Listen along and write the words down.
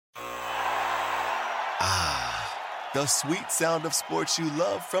The sweet sound of sports you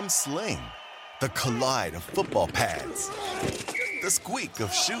love from Sling. The collide of football pads. The squeak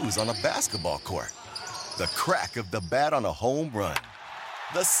of shoes on a basketball court. The crack of the bat on a home run.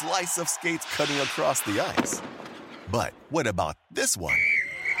 The slice of skates cutting across the ice. But what about this one?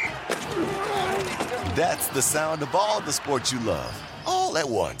 That's the sound of all the sports you love, all at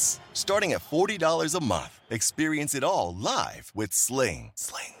once. Starting at $40 a month. Experience it all live with Sling.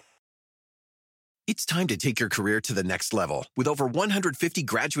 It's time to take your career to the next level. With over 150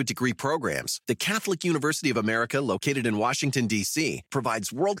 graduate degree programs, the Catholic University of America, located in Washington, D.C.,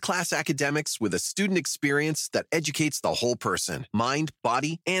 provides world-class academics with a student experience that educates the whole person, mind,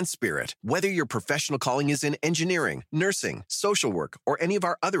 body, and spirit. Whether your professional calling is in engineering, nursing, social work, or any of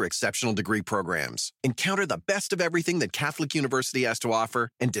our other exceptional degree programs, encounter the best of everything that Catholic University has to offer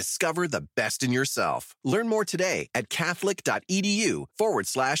and discover the best in yourself. Learn more today at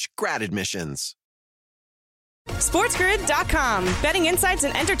catholic.edu/grad admissions. SportsGrid.com. Betting insights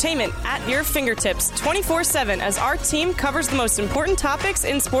and entertainment at your fingertips 24/7 as our team covers the most important topics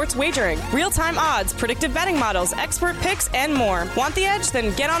in sports wagering. Real-time odds, predictive betting models, expert picks, and more. Want the edge?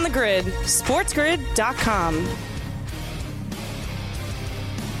 Then get on the grid. SportsGrid.com.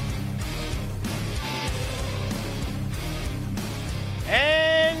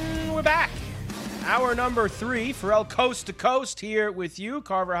 And we're back. Hour number 3 for El Coast to Coast here with you,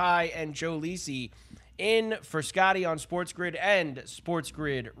 Carver High and Joe Lisi. In for Scotty on Sports Grid and Sports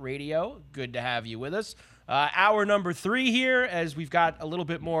Grid Radio. Good to have you with us. Hour number 3 here, as we've got a little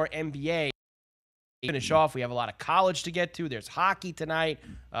bit more NBA. Finish off, we have a lot of college to get to. There's hockey tonight.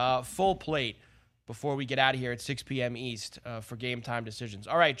 Full plate before we get out of here at 6 p.m. East for game time decisions.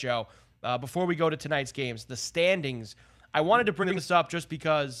 All right, Joe, before we go to tonight's games, the standings. I wanted to bring this up just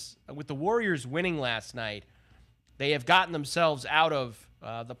because with the Warriors winning last night, they have gotten themselves out of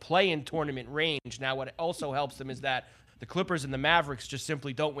the play-in tournament range. Now, what also helps them is that the Clippers and the Mavericks just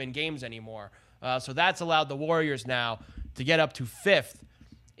simply don't win games anymore. So that's allowed the Warriors now to get up to 5th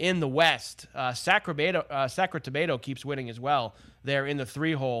in the West. Sacramento keeps winning as well. They're in the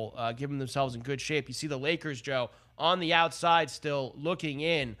 3-hole, giving themselves in good shape. You see the Lakers, Joe, on the outside still looking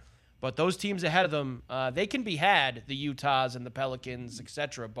in. But those teams ahead of them, they can be had, the Utahs and the Pelicans,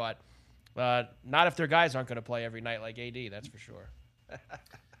 etc. But not if their guys aren't going to play every night like AD, that's for sure.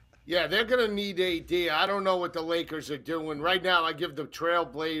 Yeah, they're going to need AD. I don't know what the Lakers are doing. Right now, I give the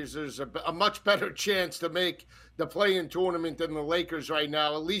Trailblazers a much better chance to make the play-in tournament than the Lakers right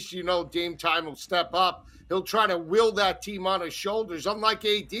now. At least you know Dame Time will step up. He'll try to will that team on his shoulders, unlike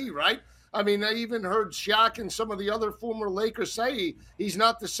AD, right? I mean, I even heard Shaq and some of the other former Lakers say he's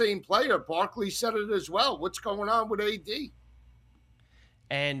not the same player. Barkley said it as well. What's going on with AD?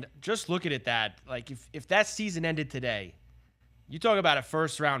 And just looking at that, like if that season ended today, you talk about a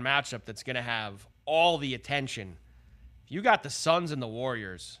first-round matchup that's going to have all the attention. If you got the Suns and the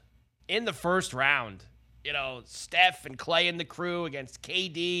Warriors in the first round, you know, Steph and Clay and the crew against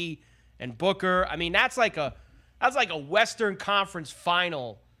KD and Booker. I mean, that's like a Western Conference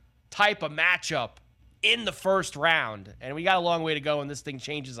final type of matchup in the first round. And we got a long way to go, and this thing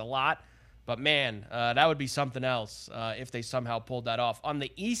changes a lot. But, man, that would be something else if they somehow pulled that off. On the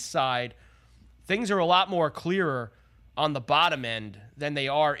East side, things are a lot more clearer on the bottom end than they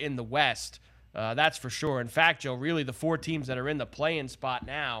are in the West. That's for sure. In fact, Joe, really the 4 teams that are in the play-in spot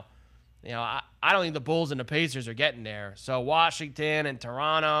now, you know, I don't think the Bulls and the Pacers are getting there. So Washington and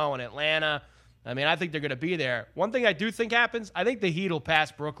Toronto and Atlanta, I mean, I think they're going to be there. One thing I do think happens, I think the Heat will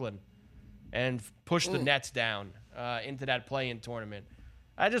pass Brooklyn and push the Nets down into that play-in tournament.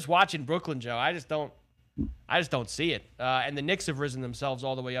 I just watching Brooklyn, Joe, I just don't see it. And the Knicks have risen themselves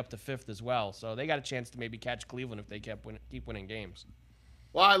all the way up to 5th as well. So they got a chance to maybe catch Cleveland if they keep winning games.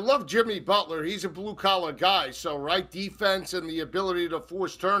 Well, I love Jimmy Butler. He's a blue-collar guy. So, right, defense and the ability to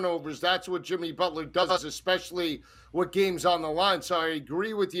force turnovers, that's what Jimmy Butler does, especially with games on the line. So I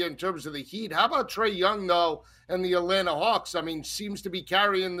agree with you in terms of the Heat. How about Trae Young, though, and the Atlanta Hawks? I mean, seems to be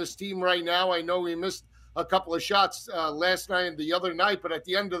carrying this team right now. I know he missed a couple of shots last night and the other night, but at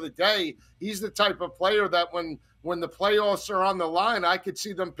the end of the day, he's the type of player that when the playoffs are on the line, I could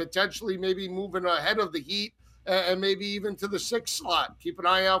see them potentially maybe moving ahead of the Heat and maybe even to the 6th slot. Keep an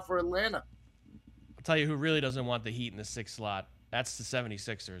eye out for Atlanta. I'll tell you who really doesn't want the Heat in the 6th slot. That's the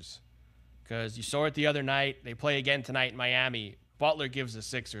 76ers. Because you saw it the other night. They play again tonight in Miami. Butler gives the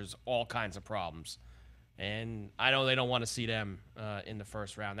Sixers all kinds of problems. And I know they don't want to see them in the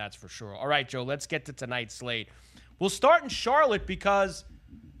first round, that's for sure. All right, Joe, let's get to tonight's slate. We'll start in Charlotte because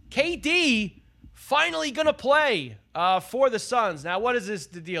KD finally going to play for the Suns. Now, what is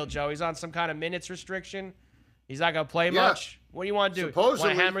the deal, Joe? He's on some kind of minutes restriction? He's not going to play much? What do you want to do? Want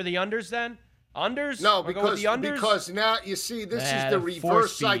to hammer the unders then? Unders? No, We're going with because now you see this is the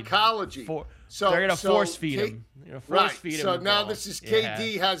reverse psychology. So they're gonna force feed him. So now this is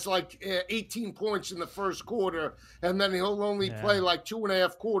KD has like 18 points in the first quarter, and then he'll only play like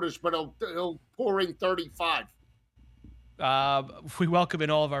 2.5 quarters, but he'll pour in 35. We welcome in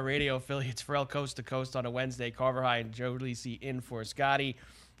all of our radio affiliates for El Coast to Coast on a Wednesday. Carver High and Joe Lisi in for Scotty.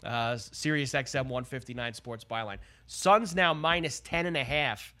 Sirius XM 159 Sports Byline. Suns now minus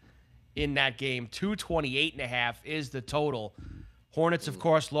 10.5 in that game. 228.5 is the total. Hornets, of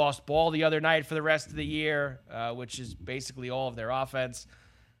course, lost ball the other night for the rest of the year, which is basically all of their offense.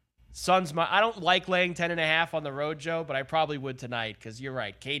 Suns, I don't like laying 10.5 on the road, Joe, but I probably would tonight because you're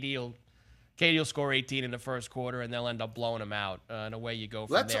right. KD will score 18 in the first quarter, and they'll end up blowing them out. And away you go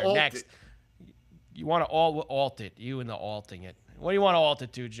from there. Next, you want to alt it. You and the alting it. What do you want to alt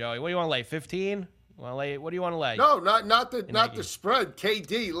it to, Joey? What do you want to lay? 15? What do you want to lay? No, not the spread.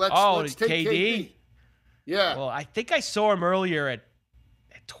 KD. Let's take KD. Yeah. Well, I think I saw him earlier at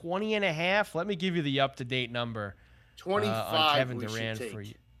 20.5. Let me give you the up-to-date number. 25 on Kevin Durant for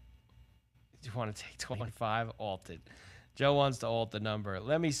you. Do you want to take 25? Alt it. Joe wants to alt the number.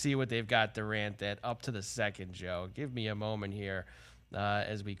 Let me see what they've got Durant at up to the second, Joe. Give me a moment here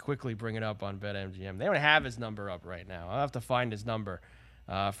as we quickly bring it up on BetMGM. They don't have his number up right now. I'll have to find his number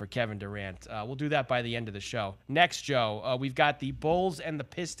for Kevin Durant. We'll do that by the end of the show. Next, Joe, we've got the Bulls and the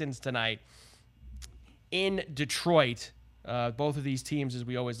Pistons tonight in Detroit. Both of these teams, as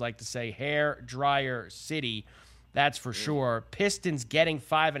we always like to say, hair dryer city. That's for sure. Pistons getting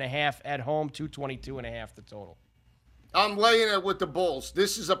 5.5 at home, 222.5 the total. I'm laying it with the Bulls.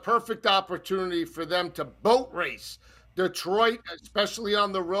 This is a perfect opportunity for them to boat race Detroit, especially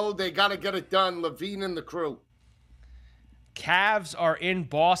on the road. They got to get it done. Levine and the crew. Cavs are in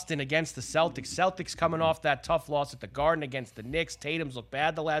Boston against the Celtics. Celtics coming off that tough loss at the Garden against the Knicks. Tatum's looked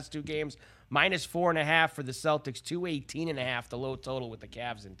bad the last two games. Minus 4.5 for the Celtics. 218.5 the low total with the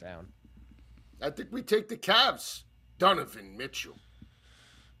Cavs in town. I think we take the Cavs. Donovan Mitchell.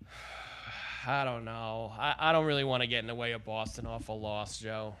 I don't know. I don't really want to get in the way of Boston off a loss,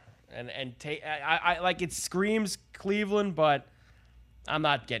 Joe. I like it screams Cleveland, but I'm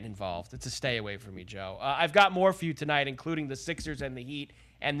not getting involved. It's a stay away from me, Joe. I've got more for you tonight, including the Sixers and the Heat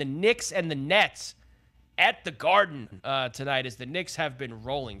and the Knicks and the Nets at the Garden tonight, as the Knicks have been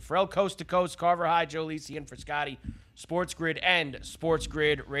rolling. For El Coast to Coast, Carver High, Joe Lisi in for Scotty, Sports Grid and Sports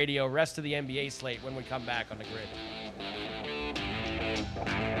Grid Radio. Rest of the NBA slate when we come back on the grid.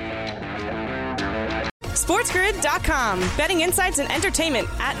 SportsGrid.com. Betting insights and entertainment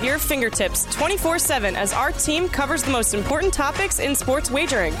at your fingertips 24/7 as our team covers the most important topics in sports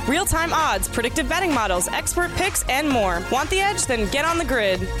wagering. Real-time odds, predictive betting models, expert picks, and more. Want the edge? Then get on the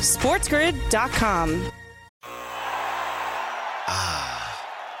grid. SportsGrid.com.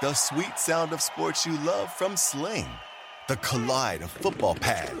 The sweet sound of sports you love from Sling. The collide of football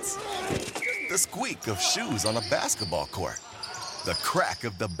pads. The squeak of shoes on a basketball court. The crack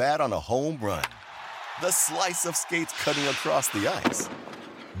of the bat on a home run. The slice of skates cutting across the ice.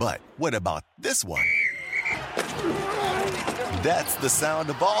 But what about this one? That's the sound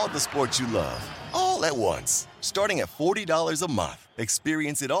of all the sports you love, all at once. Starting at $40 a month.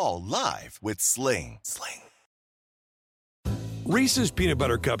 Experience it all live with Sling. Reese's peanut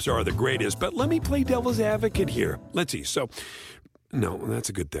butter cups are the greatest, but let me play devil's advocate here. Let's see. So, no, that's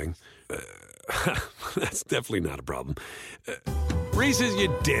a good thing. That's definitely not a problem. Reese's,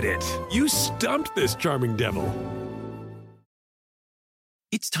 you did it. You stumped this charming devil.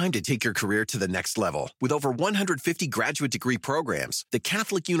 It's time to take your career to the next level. With over 150 graduate degree programs, the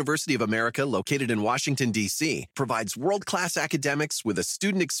Catholic University of America, located in Washington, D.C., provides world-class academics with a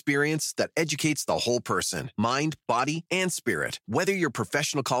student experience that educates the whole person, mind, body, and spirit. Whether your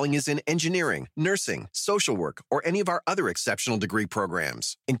professional calling is in engineering, nursing, social work, or any of our other exceptional degree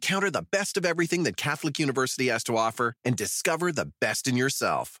programs, encounter the best of everything that Catholic University has to offer and discover the best in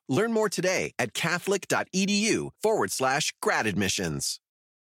yourself. Learn more today at catholic.edu/grad admissions.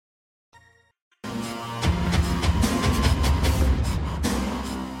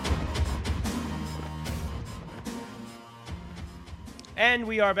 And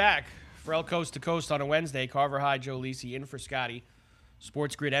we are back for El Coast to Coast on a Wednesday. Carver High, Joe Lisi in for Scotty.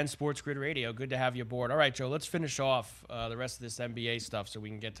 Sports Grid and Sports Grid Radio. Good to have you aboard. All right, Joe, let's finish off the rest of this NBA stuff so we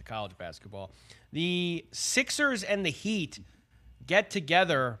can get to college basketball. The Sixers and the Heat get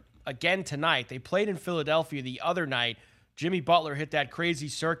together again tonight. They played in Philadelphia the other night. Jimmy Butler hit that crazy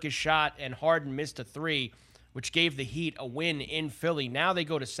circus shot, and Harden missed a three, which gave the Heat a win in Philly. Now they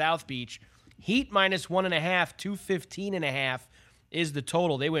go to South Beach. Heat minus 1.5, 215.5 is the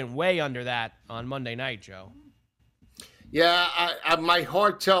total. They went way under that on Monday night, Joe. Yeah, my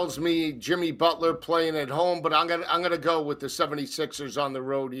heart tells me Jimmy Butler playing at home, but I'm gonna go with the 76ers on the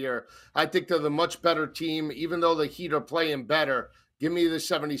road here. I think they're the much better team, even though the Heat are playing better. Give me the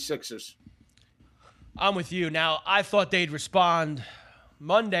 76ers. I'm with you. Now, I thought they'd respond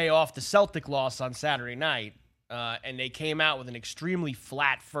Monday off the Celtic loss on Saturday night, and they came out with an extremely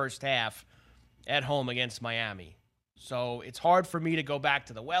flat first half at home against Miami. So it's hard for me to go back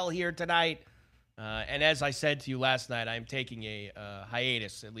to the well here tonight. And as I said to you last night, I'm taking a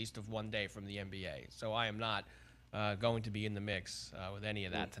hiatus, at least of one day, from the NBA. So I am not going to be in the mix with any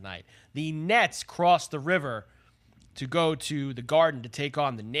of that tonight. The Nets cross the river to go to the Garden to take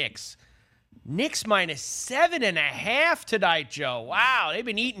on the Knicks. Knicks minus 7.5 tonight, Joe. Wow, they've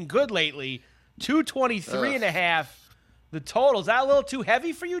been eating good lately. 223.5. The total. Is that a little too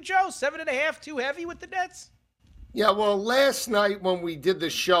heavy for you, Joe? 7.5 too heavy with the Nets? Yeah, well, last night when we did the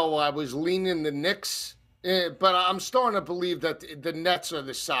show, I was leaning the Knicks, but I'm starting to believe that the Nets are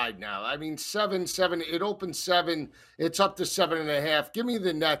the side now. I mean, 7, it opened 7, it's up to 7.5. Give me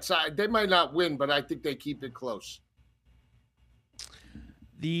the Nets. They might not win, but I think they keep it close.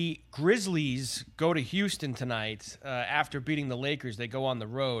 The Grizzlies go to Houston tonight after beating the Lakers. They go on the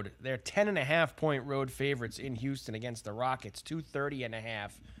road. They're 10.5-point road favorites in Houston against the Rockets.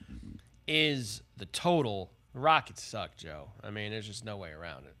 230.5 is the total. The Rockets suck, Joe. I mean, there's just no way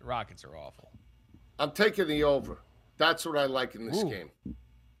around it. The Rockets are awful. I'm taking the over. That's what I like in this game.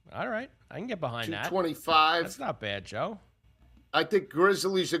 All right. I can get behind 225. That's not bad, Joe. I think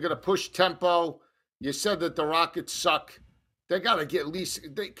Grizzlies are going to push tempo. You said that the Rockets suck. They got to get at least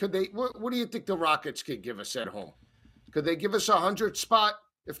 – what do you think the Rockets could give us at home? Could they give us a 100 spot?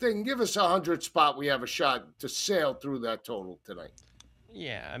 If they can give us a 100 spot, we have a shot to sail through that total tonight.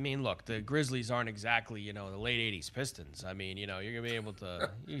 Yeah, I mean, look, the Grizzlies aren't exactly, the late 80s Pistons. I mean, you're going to be able to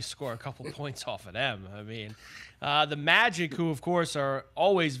you score a couple points off of them. I mean, the Magic, who, of course, are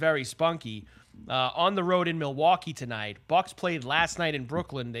always very spunky, on the road in Milwaukee tonight. Bucks played last night in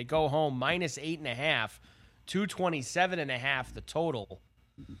Brooklyn. They go home minus 8.5, 227.5 the total.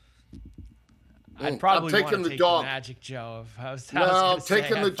 I'd probably want to take the Magic, Joe. I'm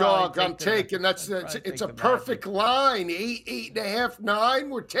taking the dog. I'm taking. It's a perfect line. 8.5, 9.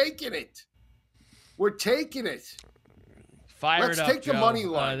 We're taking it. We're taking it. Let's take the money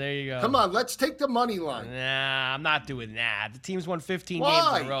line. There you go. Come on, let's take the money line. Nah, I'm not doing that. The team's won 15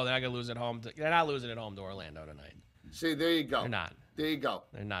 games in a row. They're not gonna lose at home. They're not losing at home to Orlando tonight. See, there you go. They're not. There you go.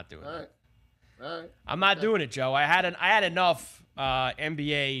 They're not doing it. All right. I'm not doing it, Joe. I had enough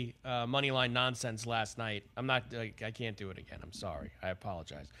NBA money line nonsense last night. I can't do it again. I'm sorry. I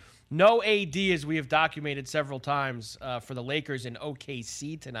apologize. No AD, as we have documented several times for the Lakers in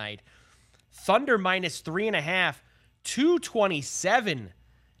OKC tonight. Thunder minus 3.5,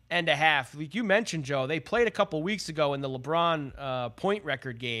 227.5. Like you mentioned, Joe, they played a couple weeks ago in the LeBron point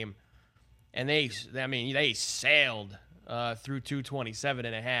record game, and they sailed through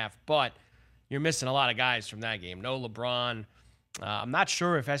 227.5. But you're missing a lot of guys from that game. No LeBron. I'm not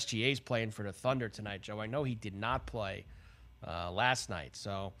sure if SGA's playing for the Thunder tonight, Joe. I know he did not play last night,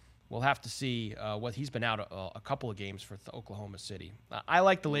 so we'll have to see what he's been out a couple of games for Oklahoma City. I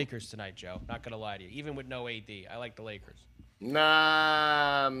like the Lakers tonight, Joe. Not gonna lie to you. Even with no AD, I like the Lakers.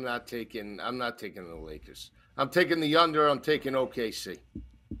 Nah, I'm not taking the Lakers. I'm taking the under. I'm taking OKC.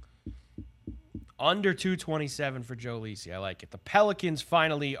 Under 227 for Joe Lisi. I like it. The Pelicans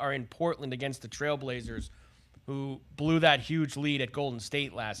finally are in Portland against the Trailblazers, who blew that huge lead at Golden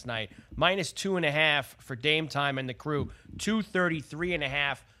State last night. Minus 2.5 for Dame Time and the crew.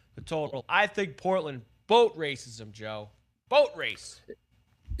 233.5 the total. I think Portland boat races them, Joe. Boat race.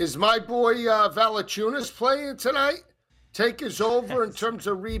 Is my boy Valanciunas playing tonight? Take us over in terms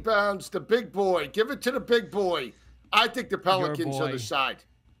of rebounds. The big boy. Give it to the big boy. I think the Pelicans are the side.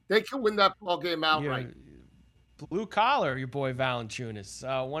 They can win that ball game outright. Blue collar, your boy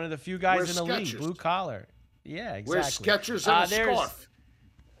Valanciunas. One of the few guys in the league. Blue collar. Yeah, exactly. Wear Skechers and a scarf.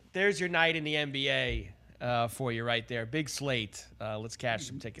 There's your night in the NBA for you right there. Big slate. Let's cash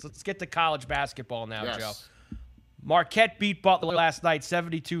some tickets. Let's get to college basketball now, Joe. Marquette beat Butler last night,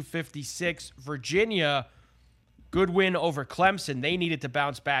 72-56. Virginia, good win over Clemson. They needed to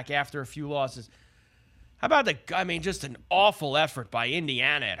bounce back after a few losses. How about just an awful effort by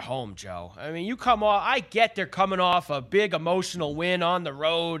Indiana at home, Joe. I mean, I get they're coming off a big emotional win on the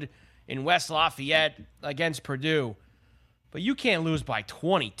road in West Lafayette against Purdue, but you can't lose by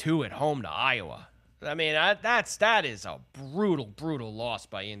 22 at home to Iowa. I mean, that is a brutal, brutal loss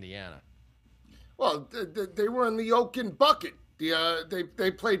by Indiana. Well, they were in the Oak and Bucket.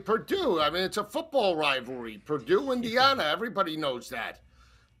 They played Purdue. I mean, it's a football rivalry. Purdue, Indiana, everybody knows that.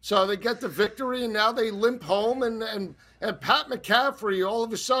 So they get the victory, and now they limp home. And Pat McCaffrey, all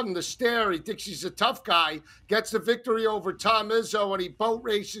of a sudden, the stare, he thinks he's a tough guy, gets the victory over Tom Izzo, and he boat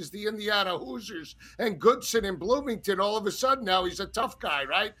races the Indiana Hoosiers and Goodson in Bloomington. All of a sudden, now he's a tough guy,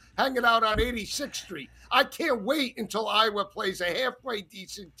 right? Hanging out on 86th Street. I can't wait until Iowa plays a halfway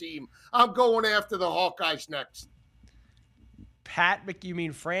decent team. I'm going after the Hawkeyes next. You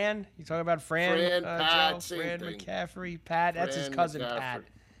mean Fran? You talking about Fran? Pat, Joe? Fran thing. McCaffrey, Pat. That's his cousin, McCaffrey. Pat.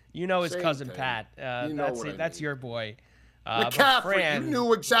 You know his Same cousin, thing. Pat. That's your boy. McCaffrey, Fran, you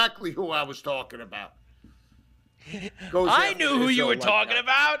knew exactly who I was talking about. I knew who you were talking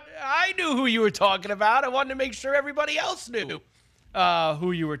about. I knew who you were talking about. I wanted to make sure everybody else knew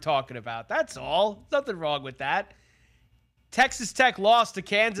who you were talking about. That's all. Nothing wrong with that. Texas Tech lost to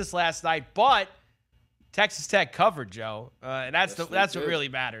Kansas last night, but Texas Tech covered, Joe. And that's what really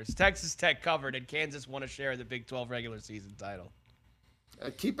matters. Texas Tech covered, and Kansas won a share of the Big 12 regular season title.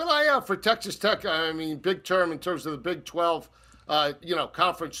 Keep an eye out for Texas Tech. I mean, big term in terms of the Big 12,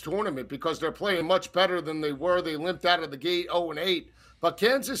 conference tournament, because they're playing much better than they were. They limped out of the gate 0-8. But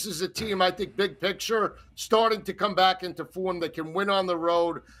Kansas is a team, I think, big picture, starting to come back into form. They can win on the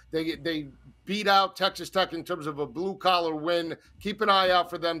road. They beat out Texas Tech in terms of a blue-collar win. Keep an eye out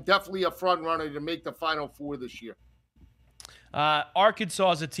for them. Definitely a front runner to make the Final Four this year.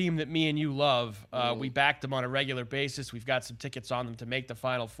 Arkansas is a team that me and you love. We backed them on a regular basis. We've got some tickets on them to make the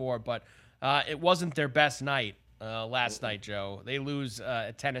Final Four, but it wasn't their best night last night, Joe. They lose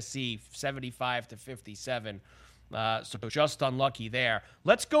at Tennessee 75-57, so just unlucky there.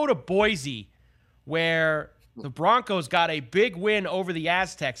 Let's go to Boise, where the Broncos got a big win over the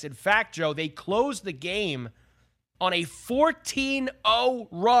Aztecs. In fact, Joe, they closed the game on a 14-0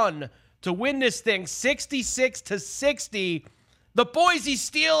 run to win this thing 66-60. The Boise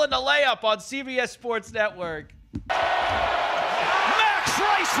steal and the layup on CBS Sports Network. Max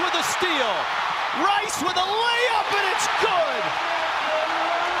Rice with a steal. Rice with a layup, and it's good.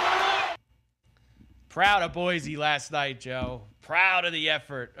 Proud of Boise last night, Joe. Proud of the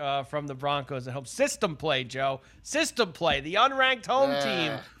effort from the Broncos at home. System play, Joe. System play. The unranked home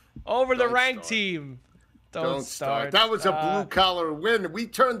team over the ranked team. Don't start. That was a blue-collar win. We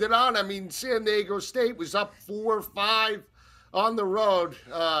turned it on. I mean, San Diego State was up 4-5 on the road.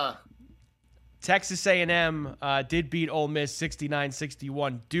 Texas A&M did beat Ole Miss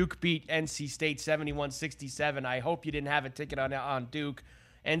 69-61. Duke beat NC State 71-67. I hope you didn't have a ticket on Duke.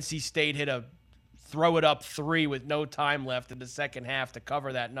 NC State hit a throw-it-up three with no time left in the second half to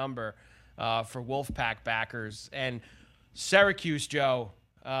cover that number for Wolfpack backers. And Syracuse, Joe,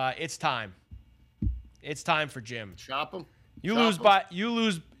 it's time. It's time for Jim. Chop them. You lose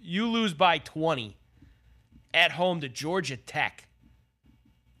by 20 at home to Georgia Tech.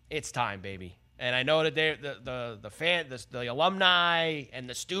 It's time, baby. And I know that the alumni and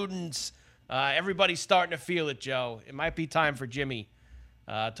the students, everybody's starting to feel it, Joe. It might be time for Jimmy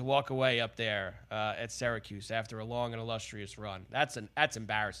to walk away up there at Syracuse after a long and illustrious run. That's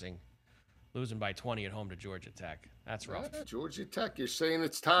embarrassing. Losing by 20 at home to Georgia Tech. That's rough. Georgia Tech, you're saying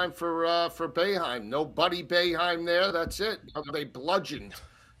it's time for Boeheim. No Buddy Boeheim there. That's it. They bludgeoned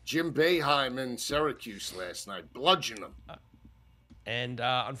Jim Boeheim in Syracuse last night. Bludgeoned them. And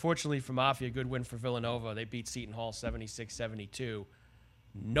unfortunately for Mafia, good win for Villanova. They beat Seton Hall 76-72.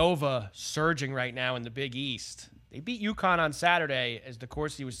 Nova surging right now in the Big East. They beat UConn on Saturday, as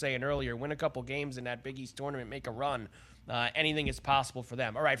DeCourcy was saying earlier. Win a couple games in that Big East tournament, make a run. Anything is possible for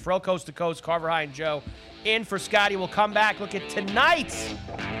them. All right, Ferrall Coast to Coast, Carver High and Joe in for Scotty. We'll come back, look at tonight's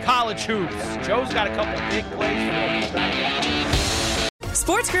college hoops. Joe's got a couple big plays for you.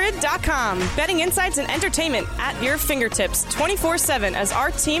 SportsGrid.com. Betting insights and entertainment at your fingertips 24/7 as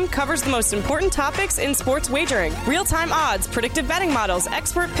our team covers the most important topics in sports wagering. Real-time odds, predictive betting models,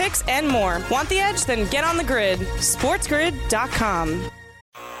 expert picks, and more. Want the edge? Then get on the grid. SportsGrid.com.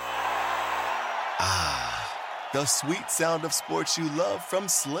 The sweet sound of sports you love from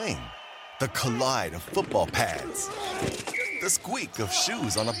Sling. The collide of football pads. The squeak of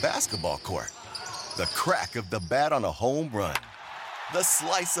shoes on a basketball court. The crack of the bat on a home run. The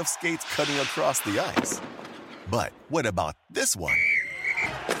slice of skates cutting across the ice. But what about this one?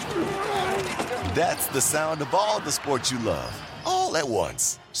 That's the sound of all the sports you love, all at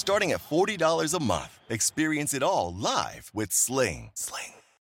once. Starting at $40 a month. Experience it all live with Sling.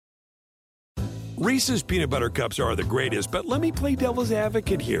 Reese's peanut butter cups are the greatest, but let me play devil's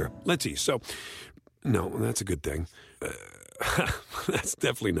advocate here. Let's see. So, no, that's a good thing. That's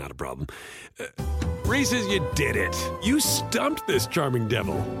definitely not a problem. Reese's, you did it. You stumped this charming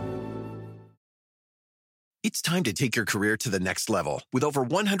devil. It's time to take your career to the next level. With over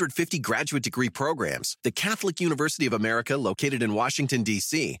 150 graduate degree programs, the Catholic University of America, located in Washington,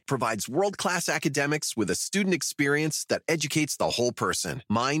 D.C., provides world-class academics with a student experience that educates the whole person,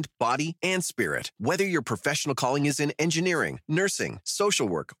 mind, body, and spirit. Whether your professional calling is in engineering, nursing, social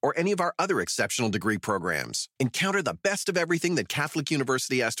work, or any of our other exceptional degree programs, encounter the best of everything that Catholic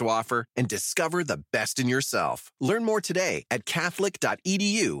University has to offer and discover the best in yourself. Learn more today at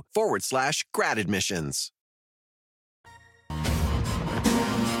catholic.edu/grad admissions.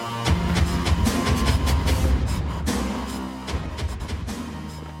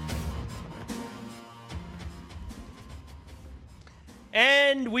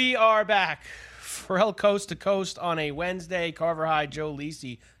 And we are back. Ferrall Coast to Coast on a Wednesday. Carver High, Joe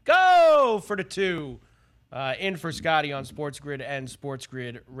Lisi. Go for the two. In for Scotty on Sports Grid and Sports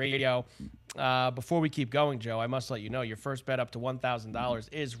Grid Radio. Before we keep going, Joe, I must let you know your first bet up to $1,000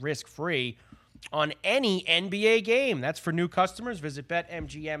 is risk-free on any NBA game. That's for new customers. Visit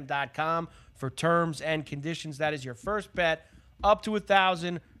BetMGM.com for terms and conditions. That is your first bet up to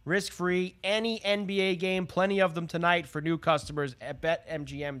 $1,000. Risk-free, any NBA game, plenty of them tonight for new customers at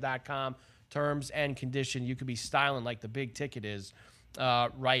BetMGM.com. Terms and condition. You could be styling like the big ticket is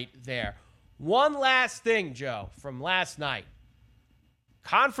right there. One last thing, Joe, from last night.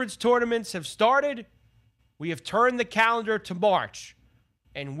 Conference tournaments have started. We have turned the calendar to March,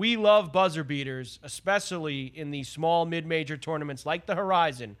 and we love buzzer beaters, especially in these small mid-major tournaments like the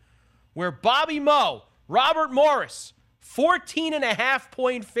Horizon, where Bobby Moe, Robert Morris,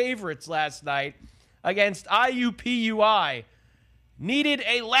 14.5-point favorites last night against IUPUI. Needed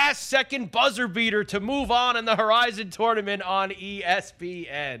a last-second buzzer beater to move on in the Horizon tournament on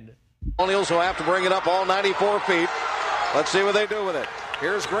ESPN. Colonials will have to bring it up all 94 feet. Let's see what they do with it.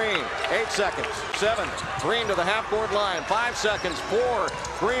 Here's Green. 8 seconds. 7. Green to the half-court line. 5 seconds. 4.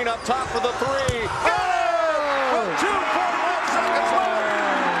 Green up top for the 3. Got it! With 2.1 seconds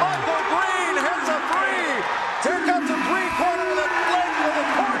left. Michael Green hits a 3. Here comes a three-quarter of the length with a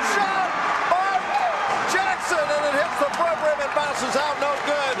court shot by Jackson, and it hits the front rim and bounces out. No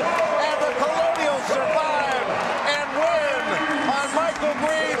good. And the Colonials survive and win on Michael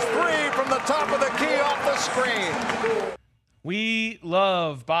Green's 3 from the top of the key off the screen. We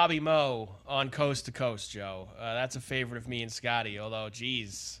love Bobby Moe on Coast to Coast, Joe. That's a favorite of me and Scotty, although,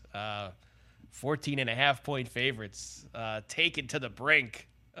 geez, 14.5-point favorites taken to the brink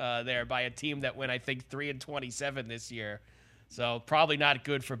there by a team that went, I think, 3-27 this year. So probably not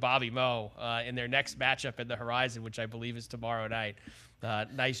good for Bobby Moe in their next matchup in the Horizon, which I believe is tomorrow night.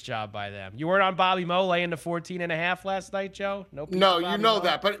 Nice job by them. You weren't on Bobby Moe laying the 14.5 last night, Joe? No, you know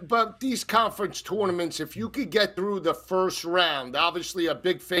that. But these conference tournaments, if you could get through the first round, obviously a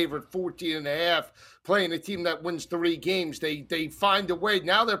big favorite, 14.5, playing a team that wins 3 games, they find a way.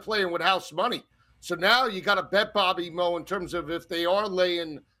 Now they're playing with house money. So now you got to bet Bobby Moe in terms of if they are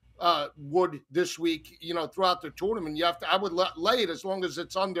laying wood this week, throughout the tournament. I would lay it as long as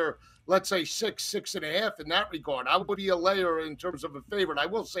it's under, let's say 6.5 in that regard. I would be a layer in terms of a favorite. I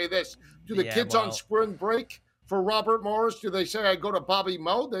will say this. Do the kids on spring break for Robert Morris, do they say I go to Bobby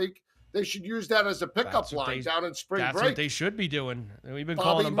Moe? They should use that as a pickup line down in spring break. That's what they should be doing. We've been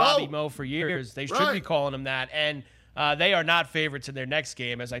calling him Bobby Moe for years. They should be calling him that. And they are not favorites in their next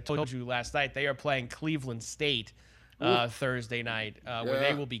game. As I told you last night, they are playing Cleveland State Thursday night, where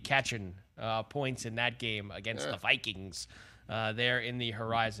they will be catching points in that game against the Vikings there in the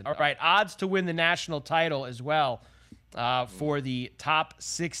Horizon. All right, odds to win the national title as well for the top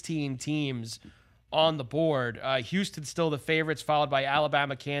 16 teams on the board. Houston's still the favorites, followed by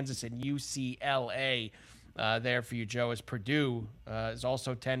Alabama, Kansas, and UCLA there for you, Joe, as Purdue is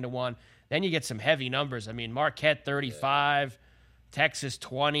also 10-1. Then you get some heavy numbers. I mean, Marquette 35, Texas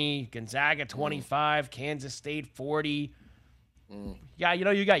 20, Gonzaga 25, Kansas State 40. Yeah,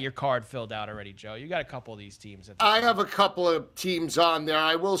 you got your card filled out already, Joe. You got a couple of these teams. I have a couple of teams on there.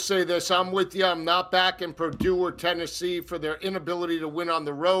 I will say this. I'm with you. I'm not backing Purdue or Tennessee for their inability to win on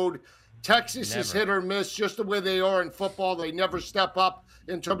the road. Texas is hit or miss, just the way they are in football. They never step up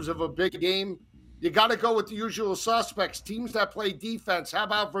in terms of a big game. You got to go with the usual suspects, teams that play defense. How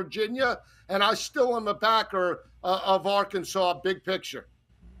about Virginia? And I still am a backer of Arkansas, big picture.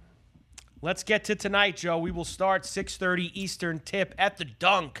 Let's get to tonight, Joe. We will start 6:30 Eastern tip at the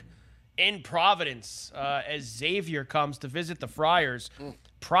Dunk in Providence as Xavier comes to visit the Friars.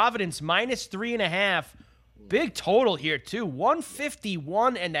 Providence minus 3.5. Big total here, too.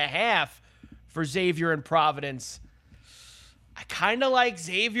 151.5 for Xavier and Providence. I kind of like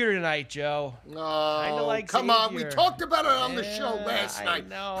Xavier tonight, Joe. Oh, come on. We talked about it on the show last night.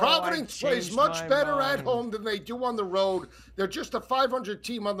 Providence plays much better at home than they do on the road. They're just a 500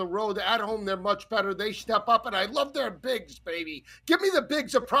 team on the road. At home, they're much better. They step up, and I love their bigs, baby. Give me the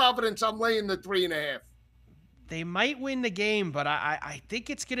bigs of Providence. I'm laying the 3.5. They might win the game, but I think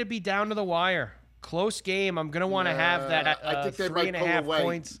it's going to be down to the wire. Close game. I'm going to want to have that I think they 3.5 might pull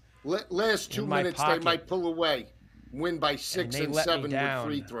points. Last 2 minutes, they might pull away. Win by 6 and 7 with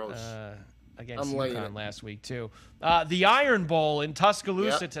free throws. Against UConn last week, too. The Iron Bowl in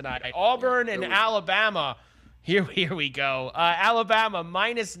Tuscaloosa tonight. Auburn and Alabama. Here we go. Alabama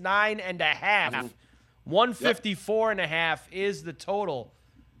minus 9.5. 154.5 is the total.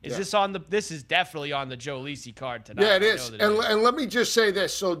 Is this on the? This is definitely on the Joe Lisi card tonight. Yeah, it is. And let me just say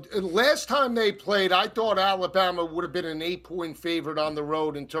this. So last time they played, I thought Alabama would have been an 8-point favorite on the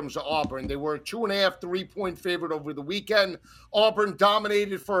road in terms of Auburn. They were a 2.5, 3-point favorite over the weekend. Auburn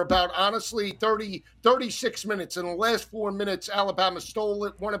dominated for about, honestly, 36 minutes. In the last 4 minutes, Alabama stole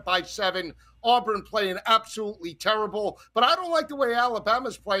it, won it by 7. Auburn playing absolutely terrible. But I don't like the way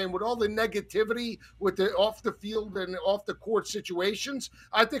Alabama's playing with all the negativity with the off the field and off the court situations.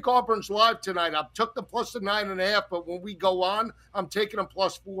 I think Auburn's live tonight. I took them plus the 9.5, but when we go on, I'm taking them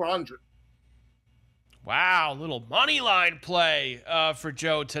plus 400. Wow, little money line play for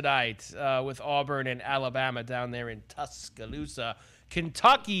Joe tonight with Auburn and Alabama down there in Tuscaloosa.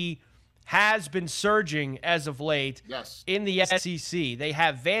 Kentucky has been surging as of late in the SEC. They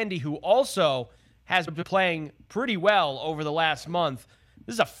have Vandy, who also has been playing pretty well over the last month.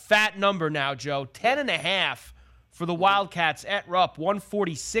 This is a fat number now, Joe. 10.5 for the Wildcats at Rupp.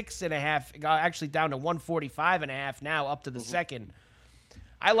 146.5, actually down to 145.5 now, up to the second.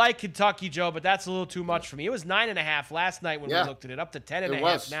 I like Kentucky, Joe, but that's a little too much for me. It was 9.5 last night when we looked at it, up to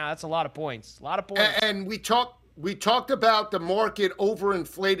 10.5 now. That's a lot of points. A lot of points. And we talked about the market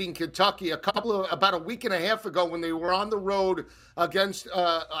overinflating Kentucky about a week and a half ago when they were on the road against,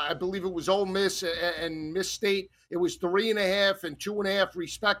 I believe it was Ole Miss and Miss State. It was 3.5 and 2.5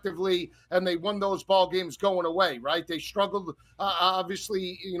 respectively, and they won those ball games going away, right? They struggled,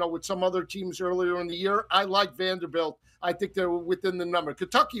 obviously, with some other teams earlier in the year. I like Vanderbilt. I think they're within the number.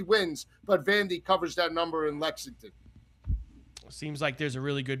 Kentucky wins, but Vandy covers that number in Lexington. Seems like there's a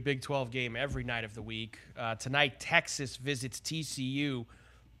really good Big 12 game every night of the week. Tonight, Texas visits TCU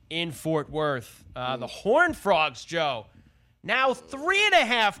in Fort Worth. The Horned Frogs, Joe, now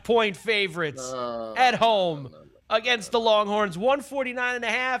 3.5-point favorites at home against the Longhorns.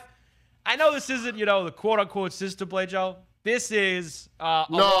 149.5. I know this isn't, the quote-unquote system play, Joe. This is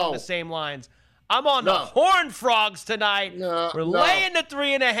along the same lines. I'm on the Horned Frogs tonight. We're laying the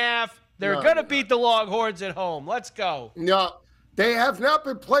 3.5. They're going to beat the Longhorns at home. Let's go. No. They have not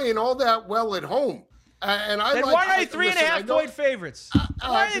been playing all that well at home. And why are they 3.5-point favorites?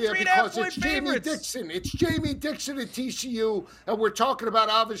 Why are they 3.5-point favorites? It's Jamie Dixon at TCU, and we're talking about,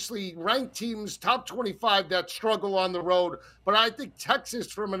 obviously, ranked teams, top 25 that struggle on the road. But I think Texas,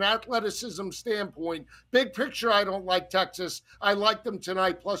 from an athleticism standpoint, big picture, I don't like Texas. I like them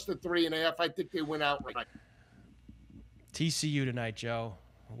tonight, plus the 3.5. I think they win outright. TCU tonight, Joe.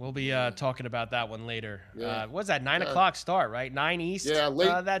 We'll be talking about that one later. What's that? 9 o'clock start, right? 9 East. Yeah,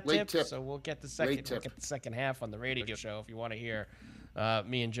 late tip. So we'll get the second half on the radio show if you want to hear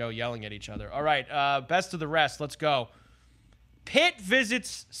me and Joe yelling at each other. All right, best of the rest. Let's go. Pitt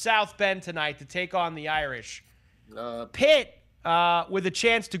visits South Bend tonight to take on the Irish. Pitt with a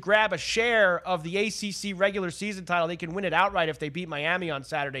chance to grab a share of the ACC regular season title. They can win it outright if they beat Miami on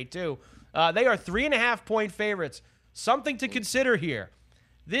Saturday too. They are 3.5-point favorites. Something to consider here.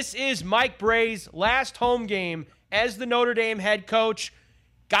 This is Mike Brey's last home game as the Notre Dame head coach.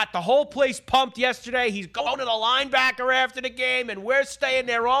 Got the whole place pumped yesterday. He's going to the linebacker after the game, and we're staying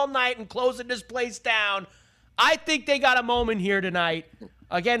there all night and closing this place down. I think they got a moment here tonight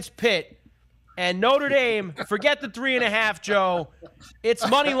against Pitt. And Notre Dame, forget the 3.5, Joe. It's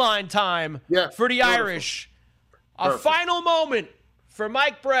money line time for the Irish. A final moment for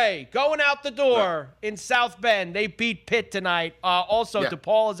Mike Brey going out the door in South Bend. They beat Pitt tonight. Also,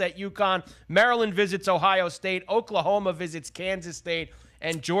 DePaul is at UConn. Maryland visits Ohio State. Oklahoma visits Kansas State.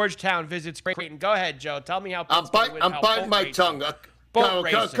 And Georgetown visits Creighton. Go ahead, Joe. Tell me how Pitt's going to win. I'm biting my tongue. Go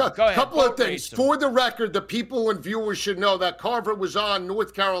ahead. Couple of things. For the record, the people and viewers should know that Carver was on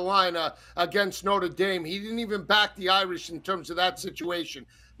North Carolina against Notre Dame. He didn't even back the Irish in terms of that situation.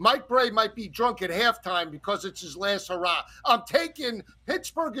 Mike Brey might be drunk at halftime because it's his last hurrah. I'm taking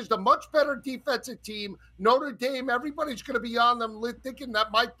Pittsburgh is the much better defensive team. Notre Dame, everybody's going to be on them thinking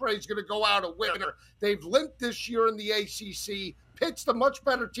that Mike Brey's going to go out a winner. They've limped this year in the ACC. Pitt's the much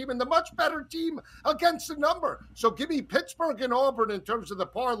better team and the much better team against the number. So give me Pittsburgh and Auburn in terms of the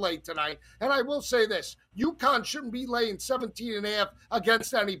parlay tonight. And I will say this, UConn shouldn't be laying 17.5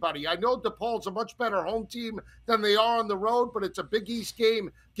 against anybody. I know DePaul's a much better home team than they are on the road, but it's a Big East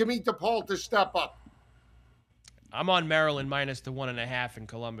game. Give me DePaul to step up. I'm on Maryland minus the 1.5 in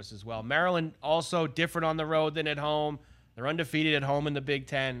Columbus as well. Maryland also different on the road than at home. They're undefeated at home in the Big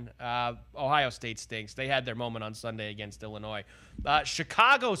Ten. Ohio State stinks. They had their moment on Sunday against Illinois.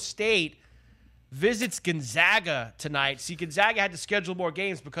 Chicago State visits Gonzaga tonight. See, Gonzaga had to schedule more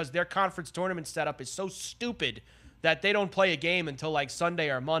games because their conference tournament setup is so stupid that they don't play a game until like Sunday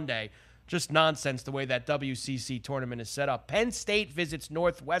or Monday. Just nonsense the way that WCC tournament is set up. Penn State visits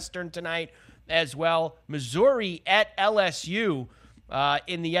Northwestern tonight as well. Missouri at LSU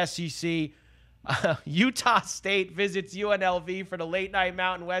in the SEC. Utah State visits UNLV for the late night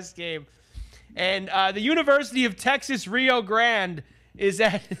Mountain West game. And the University of Texas Rio Grande is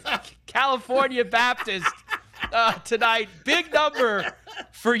at California Baptist tonight. Big number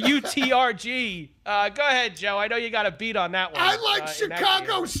for UTRG. Go ahead, Joe. I know you got a beat on that one. I like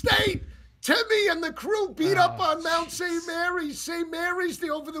Chicago State. Timmy and the crew beat up on Mount St. Mary's. St. Mary's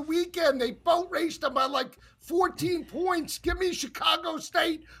over the weekend. They boat raced them by like 14 points. Give me Chicago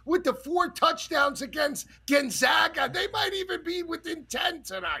State with the 4 touchdowns against Gonzaga. They might even be within 10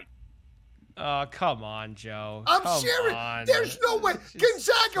 tonight. Oh, come on, Joe. I'm serious. There's no way.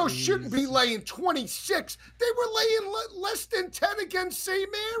 Gonzaga shouldn't be laying 26. They were laying less than 10 against St.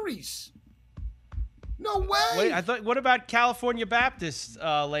 Mary's. No way. Wait, what about California Baptist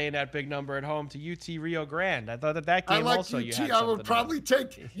laying that big number at home to UT Rio Grande? I thought that game like also UT, you had I would probably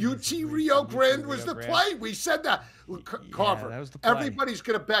take UT Rio Grande was the play. We said that. Carver, that was the play. Everybody's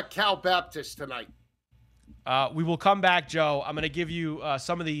going to bet Cal Baptist tonight. We will come back, Joe. I'm going to give you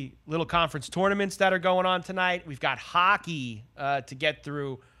some of the little conference tournaments that are going on tonight. We've got hockey to get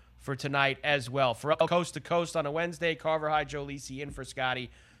through for tonight as well. For Coast to Coast on a Wednesday, Carver High, Joe Lisi in for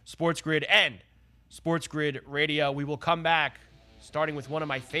Scotty, Sports Grid, and Sports Grid Radio. We will come back starting with one of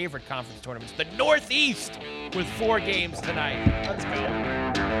my favorite conference tournaments, the Northeast, with 4 games tonight. Let's go.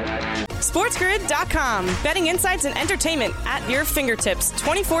 SportsGrid.com. Betting insights and entertainment at your fingertips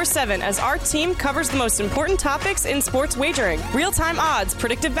 24/7 as our team covers the most important topics in sports wagering. Real-time odds,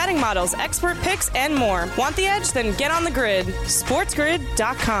 predictive betting models, expert picks, and more. Want the edge? Then get on the grid.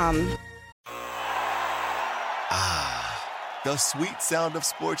 SportsGrid.com. The sweet sound of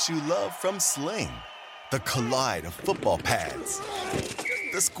sports you love from Sling. The collide of football pads.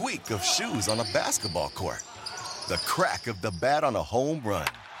 The squeak of shoes on a basketball court. The crack of the bat on a home run.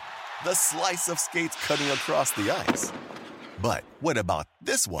 The slice of skates cutting across the ice. But what about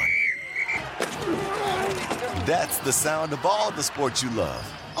this one? That's the sound of all the sports you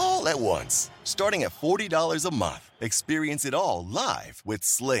love, all at once. Starting at $40 a month. Experience it all live with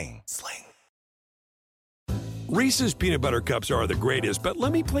Sling. Reese's Peanut Butter Cups are the greatest, but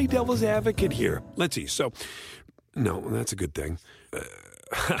let me play devil's advocate here. Let's see. So, no, that's a good thing.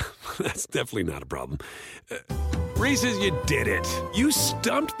 That's definitely not a problem. Reese's, you did it. You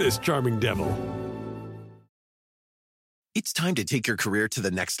stumped this charming devil. It's time to take your career to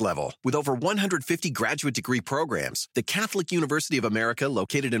the next level. With over 150 graduate degree programs, the Catholic University of America,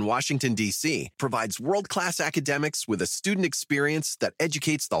 located in Washington, D.C., provides world-class academics with a student experience that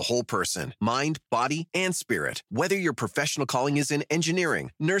educates the whole person, mind, body, and spirit. Whether your professional calling is in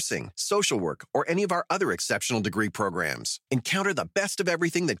engineering, nursing, social work, or any of our other exceptional degree programs, encounter the best of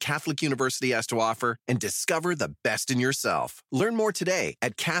everything that Catholic University has to offer and discover the best in yourself. Learn more today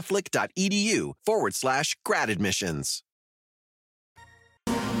at catholic.edu/grad admissions.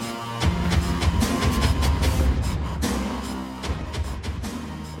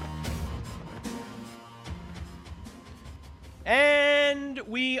 And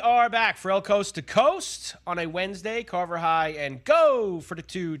we are back for El Coast to Coast on a Wednesday. Carver High and go for the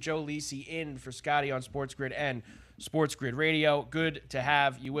 2. Joe Lisi in for Scotty on Sports Grid and Sports Grid Radio. Good to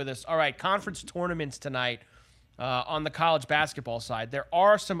have you with us. All right, conference tournaments tonight on the college basketball side. There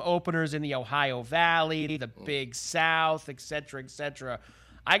are some openers in the Ohio Valley, the Big South, et cetera,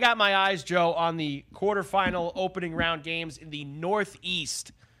 I got my eyes, Joe, on the quarterfinal opening round games in the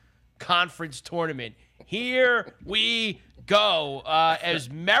Northeast Conference Tournament. Here we go,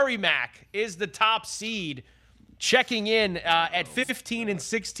 as Merrimack is the top seed, checking in at 15 and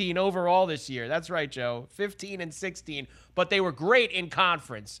 16 overall this year. That's right, Joe, 15 and 16, but they were great in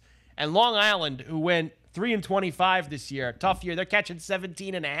conference. And Long Island, who went 3 and 25 this year, tough year, they're catching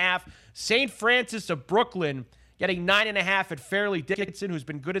 17.5. St. Francis of Brooklyn getting 9.5 at Fairleigh Dickinson, who's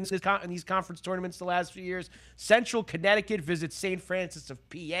been good in these conference tournaments the last few years. Central Connecticut visits St. Francis of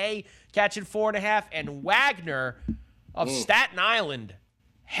PA, catching 4.5. And Wagner of Staten Island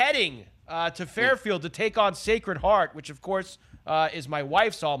heading to Fairfield to take on Sacred Heart, which, of course, is my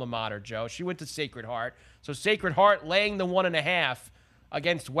wife's alma mater, Joe. She went to Sacred Heart. So Sacred Heart laying the 1.5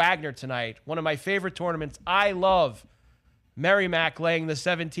 against Wagner tonight. One of my favorite tournaments. I love Merrimack laying the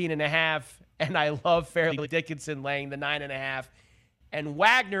 17.5, and I love Fairleigh Dickinson laying the 9.5. And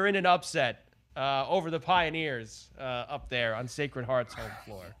Wagner in an upset over the Pioneers up there on Sacred Heart's home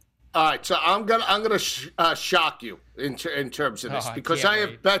floor. All right, so I'm gonna shock you in terms of this because I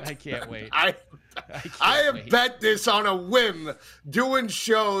have bet. I can't wait. I have bet this on a whim doing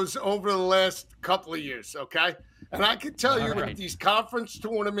shows over the last couple of years. Okay, and I can tell you with these conference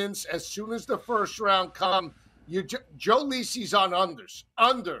tournaments, as soon as the first round come, Joe Lisi's on unders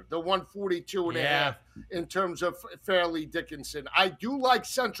under the 142.5 in terms of Fairleigh Dickinson. I do like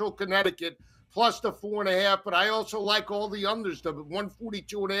Central Connecticut plus the 4.5, but I also like all the unders, the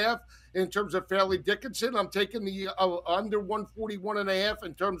 142.5 in terms of Fairleigh Dickinson. I'm taking the under 141.5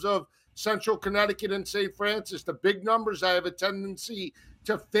 in terms of Central Connecticut and St. Francis. The big numbers I have a tendency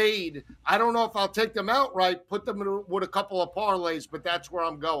to fade. I don't know if I'll take them outright, put them with a couple of parlays, but that's where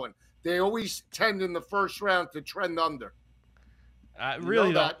I'm going. They always tend in the first round to trend under.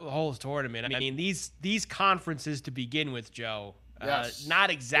 Really, the whole tournament. I mean, these conferences to begin with, Joe, not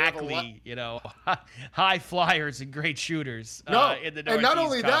exactly, high flyers and great shooters in the Northeast and not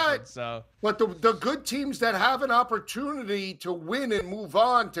only Conference, but the good teams that have an opportunity to win and move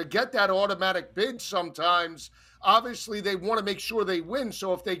on to get that automatic bid sometimes, obviously they want to make sure they win.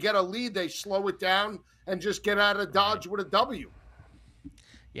 So if they get a lead, they slow it down and just get out of Dodge with a W.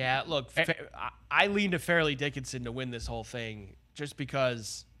 Yeah, look, I lean to Fairleigh Dickinson to win this whole thing just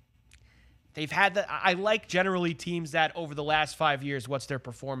because they've had I like generally teams that over the last 5 years, what's their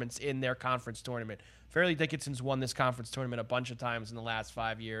performance in their conference tournament. Fairleigh Dickinson's won this conference tournament a bunch of times in the last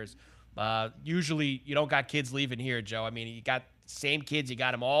 5 years. Usually you don't got kids leaving here, Joe. I mean, you got same kids. You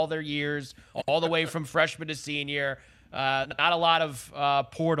got them all their years, all the way from freshman to senior. Not a lot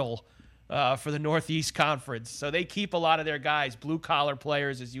of portal for the Northeast Conference. So they keep a lot of their guys, blue-collar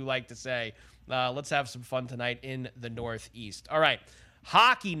players, as you like to say. Let's have some fun tonight in the Northeast. All right,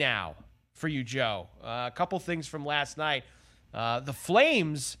 hockey now for you, Joe. A couple things from last night. The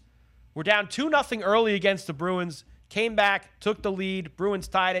Flames were down 2-0 early against the Bruins, came back, took the lead. Bruins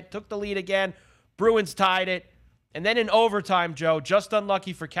tied it, took the lead again. Bruins tied it. And then in overtime, Joe, just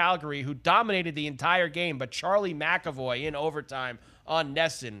unlucky for Calgary, who dominated the entire game, but Charlie McAvoy in overtime on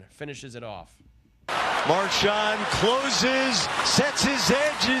Nesson finishes it off. Marchand closes, sets his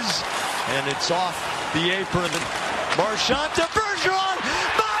edges, and it's off the apron. Marchand to Bergeron.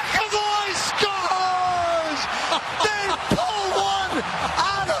 McAvoy scores! They pull one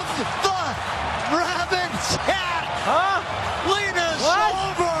out of the Rabbits' hat. Linus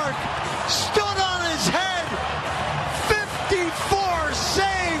Holmberg stood on his head. 54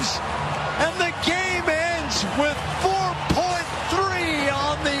 saves, and the game ends with 4.3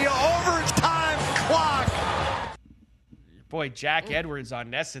 on the overtime clock. Boy, Jack Edwards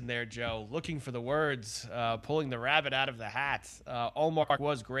on Nesson there, Joe, looking for the words, pulling the rabbit out of the hat. Ullmark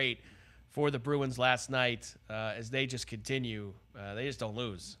was great for the Bruins last night as they just continue. They just don't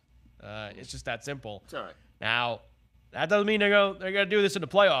lose. It's just that simple. It's all right. Now, that doesn't mean they're going to do this in the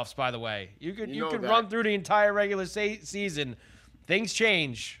playoffs, by the way. You can run through the entire regular season. Things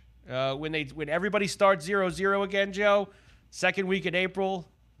change when everybody starts 0-0 again, Joe, second week in April.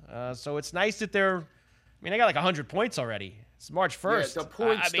 So it's nice that they got like 100 points already. It's March 1st. Yeah, the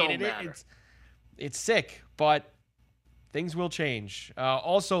points don't matter. It's sick, but things will change.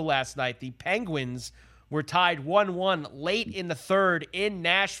 Also last night, the Penguins were tied 1-1 late in the third in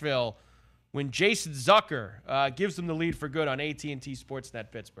Nashville when Jason Zucker gives them the lead for good on AT&T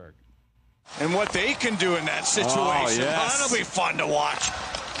Sportsnet Pittsburgh. And what they can do in that situation. Oh, yes. That'll be fun to watch.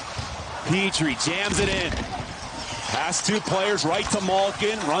 Petrie jams it in. Past two players right to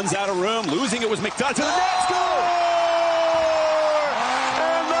Malkin. Runs out of room. Losing it was McDonough to the net. Score!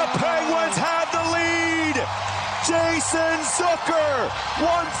 And the Penguins have the lead. Jason Zucker.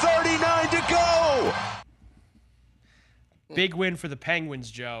 1:39 to go. Big win for the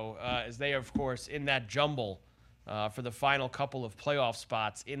Penguins, Joe, as they are, of course, in that jumble for the final couple of playoff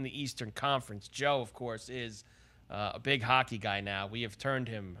spots in the Eastern Conference. Joe, of course, is a big hockey guy now. We have turned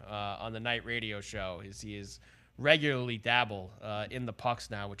him on the night radio show. He is regularly dabble in the pucks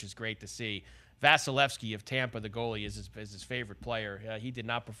now, which is great to see. Vasilevsky of Tampa, the goalie, is his favorite player. He did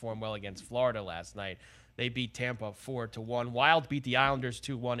not perform well against Florida last night. They beat Tampa 4-1. Wild beat the Islanders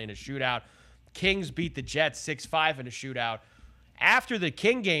 2-1 in a shootout. Kings beat the Jets 6-5 in a shootout. After the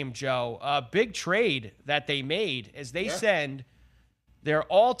King game, Joe, a big trade that they made as they send their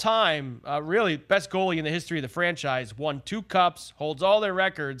all-time, really best goalie in the history of the franchise, won 2 cups, holds all their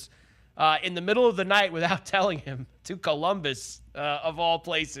records in the middle of the night without telling him, to Columbus, of all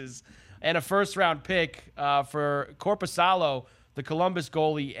places, and a first-round pick for Korpisalo, the Columbus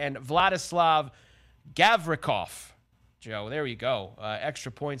goalie, and Vladislav Gavrikov. Joe, there you go.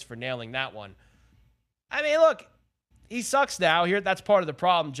 Extra points for nailing that one. I mean, look, he sucks now. Here, that's part of the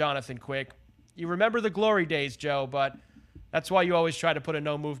problem, Jonathan Quick. You remember the glory days, Joe, but that's why you always try to put a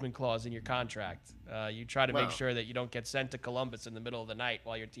no-movement clause in your contract. You try to make sure that you don't get sent to Columbus in the middle of the night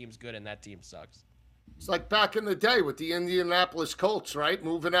while your team's good and that team sucks. It's like back in the day with the Indianapolis Colts, right?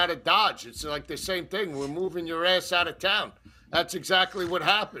 Moving out of Dodge. It's like the same thing. We're moving your ass out of town. That's exactly what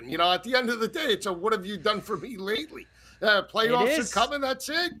happened. You know, at the end of the day, it's a what have you done for me lately? Playoffs are coming. That's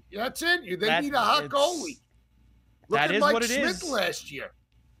it. That's it. They need a hot goalie. Look at Mike Smith last year.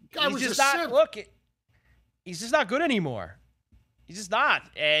 Guy was just not, look, he's just not good anymore. He's just not.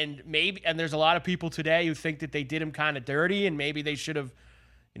 And there's a lot of people today who think that they did him kind of dirty and maybe they should have,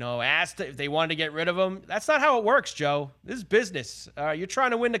 asked if they wanted to get rid of him. That's not how it works, Joe. This is business. You're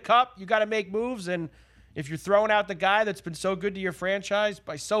trying to win the cup. You got to make moves. And if you're throwing out the guy that's been so good to your franchise,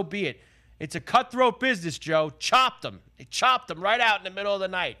 so be it. It's a cutthroat business, Joe. Chopped him. They chopped him right out in the middle of the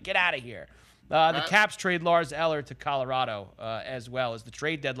night. Get out of here. The Caps trade Lars Eller to Colorado as well, as the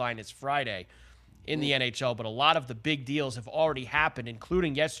trade deadline is Friday in the NHL. But a lot of the big deals have already happened,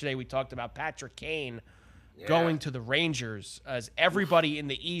 including yesterday we talked about Patrick Kane going to the Rangers as everybody in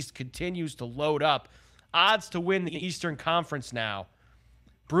the East continues to load up. Odds to win the Eastern Conference now.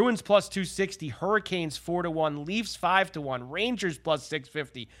 Bruins plus 260, Hurricanes 4-1, Leafs 5-1, Rangers plus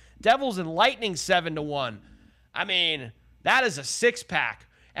 650, Devils and Lightning 7-1. I mean, that is a 6-pack.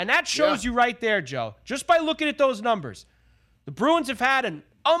 And that shows you right there, Joe, just by looking at those numbers. The Bruins have had an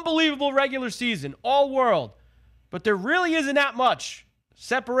unbelievable regular season, all world, but there really isn't that much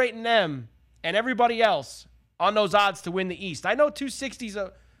separating them and everybody else on those odds to win the East. I know 260 is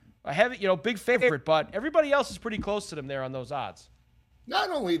a heavy, big favorite, but everybody else is pretty close to them there on those odds.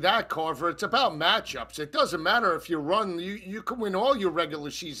 Not only that, Carver, it's about matchups. It doesn't matter if you can win all your regular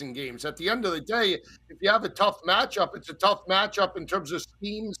season games. At the end of the day, if you have a tough matchup, it's a tough matchup in terms of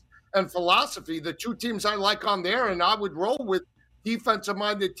schemes and philosophy. The 2 teams I like on there, and I would roll with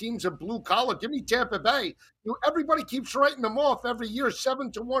defensive-minded teams of blue collar. Give me Tampa Bay. Everybody keeps writing them off every year,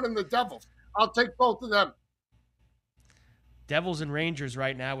 7-1 in the Devils. I'll take both of them. Devils and Rangers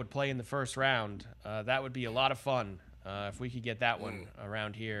right now would play in the first round. That would be a lot of fun. If we could get that one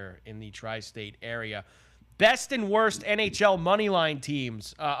around here in the tri-state area. Best and worst NHL moneyline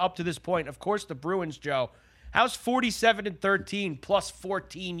teams up to this point. Of course, the Bruins, Joe. How's 47-13 plus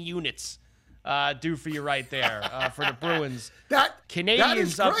 14 units do for you right there for the Bruins?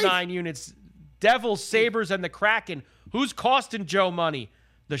 Canadians up 9 units. Devils, Sabres, and the Kraken. Who's costing Joe money?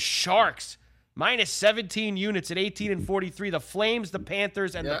 The Sharks. Minus 17 units at 18-43. The Flames, the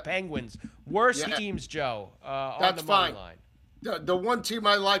Panthers, and the Penguins. Worst teams, Joe, on the money line. The one team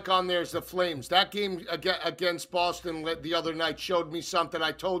I like on there is the Flames. That game against Boston the other night showed me something.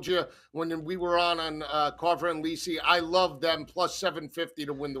 I told you when we were on Carver and Lisi, I love them plus 750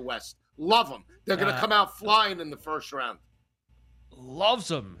 to win the West. Love them. They're going to come out flying in the first round. Loves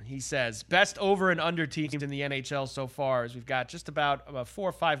them, he says. Best over and under teams in the NHL so far, as we've got just about 4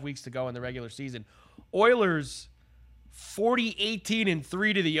 or 5 weeks to go in the regular season. Oilers,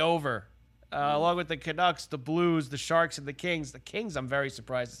 40-18-3 to the over, along with the Canucks, the Blues, the Sharks, and the Kings. The Kings I'm very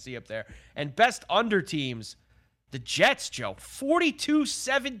surprised to see up there. And best under teams, the Jets, Joe,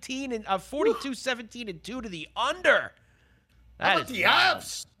 42-17-2 to the under. How about the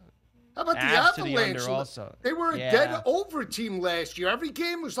Avs? How about the Avalanche? Also. They were a dead over team last year. Every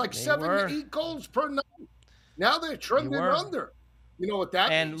game was like 7 to 8 goals per night. Now they're trending under. You know what that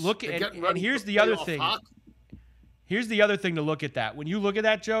means? And here's the other thing. Here's the other thing to look at that. When you look at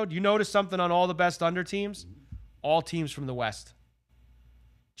that, Joe, do you notice something on all the best under teams? All teams from the West.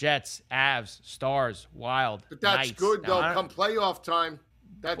 Jets, Avs, Stars, Wild, But that's Knights. good, though, come playoff time.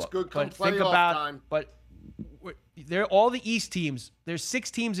 That's good come playoff time. But they're all the East teams. There's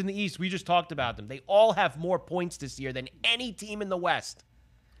 6 teams in the East. We just talked about them. They all have more points this year than any team in the West.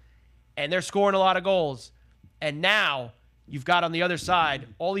 And they're scoring a lot of goals. And now you've got on the other side,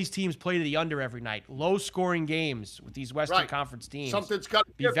 all these teams play to the under every night. Low-scoring games with these Western Conference teams. Something's got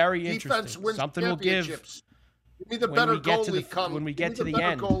to be very interesting. Something will give. Give me the better goalie when we get to the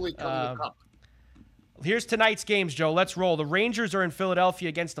end. Here's tonight's games, Joe. Let's roll. The Rangers are in Philadelphia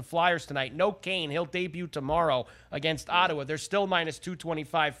against the Flyers tonight. No Kane. He'll debut tomorrow against Ottawa. They're still minus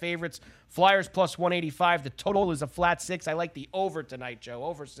 225 favorites. Flyers plus 185. The total is a flat 6. I like the over tonight, Joe.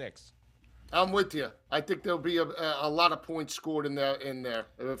 Over 6. I'm with you. I think there'll be a lot of points scored in there.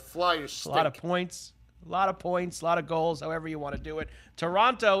 Flyers stink. A lot of points, a lot of goals, however you want to do it.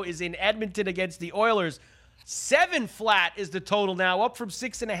 Toronto is in Edmonton against the Oilers. 7 flat is the total now, up from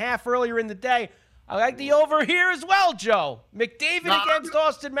 6.5 earlier in the day. I like the over here as well, Joe. McDavid against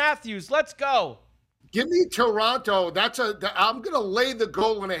Austin Matthews. Let's go. Give me Toronto. I'm going to lay the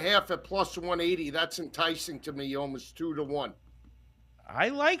goal and a half at plus 180. That's enticing to me, almost 2-1. I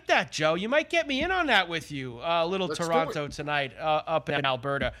like that, Joe. You might get me in on that with you. Let's Toronto tonight up in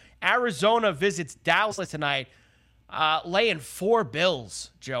Alberta. Arizona visits Dallas tonight, laying 4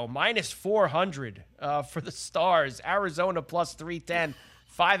 Bills, Joe. Minus 400 for the Stars. Arizona plus 310,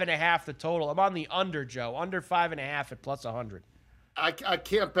 5.5 the total. I'm on the under, Joe. Under 5.5 at plus 100. I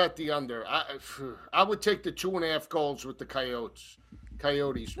can't bet the under. I would take the 2.5 goals with the Coyotes.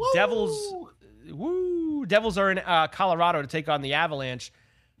 Woo! Devils are in Colorado to take on the Avalanche.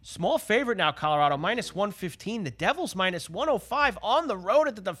 Small favorite now, Colorado, minus 115. The Devils minus 105 on the road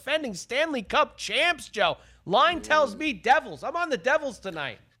at the defending Stanley Cup champs, Joe. Line tells me Devils. I'm on the Devils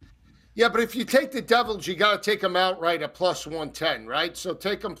tonight. Yeah, but if you take the Devils, you got to take them outright at plus 110, right? So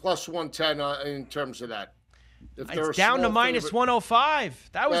take them plus 110 in terms of that. It's down to minus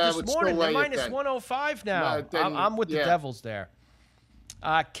 105. That was this morning. They're minus 105 now. I'm with the Devils there.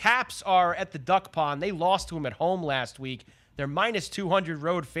 Caps are at the Duck Pond. They lost to them at home last week. They're minus 200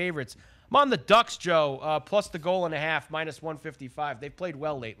 road favorites. I'm on the Ducks, Joe, plus the goal and a half, minus 155. They've played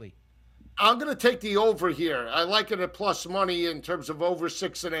well lately. I'm going to take the over here. I like it at plus money in terms of over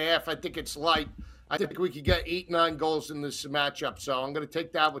 6.5. I think it's light. I think we could get 8-9 goals in this matchup. So I'm going to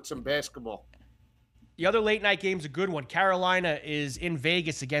take that with some basketball. The other late night game's a good one. Carolina is in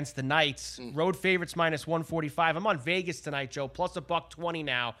Vegas against the Knights. Road favorites minus 145. I'm on Vegas tonight, Joe, plus $120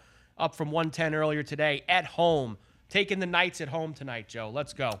 now, up from 110 earlier today at home. Taking the Knights at home tonight, Joe.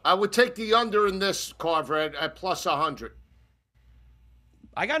 Let's go. I would take the under in this, Carver, at plus 100.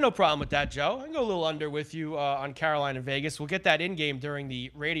 I got no problem with that, Joe. I can go a little under with you on Carolina and Vegas. We'll get that in-game during the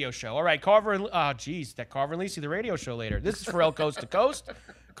radio show. All right, Carver and Carver and Lacey, the radio show later. This is Pharrell Coast to Coast.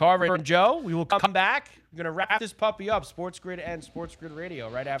 Carver and Joe, we will come back. We're going to wrap this puppy up, Sports Grid and Sports Grid Radio,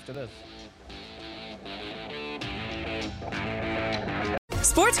 right after this.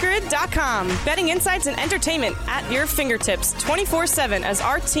 SportsGrid.com. Betting insights and entertainment at your fingertips 24/7 as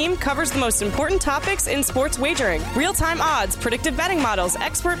our team covers the most important topics in sports wagering. Real-time odds, predictive betting models,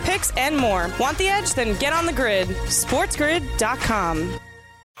 expert picks, and more. Want the edge? Then get on the grid. SportsGrid.com.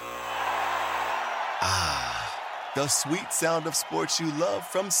 The sweet sound of sports you love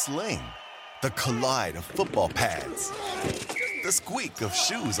from Sling. The collide of football pads. The squeak of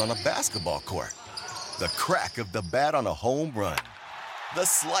shoes on a basketball court. The crack of the bat on a home run. The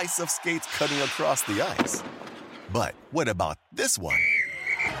slice of skates cutting across the ice. But what about this one?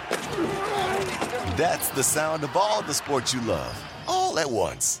 That's the sound of all the sports you love, all at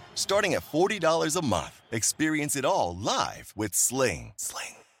once. Starting at $40 a month. Experience it all live with Sling.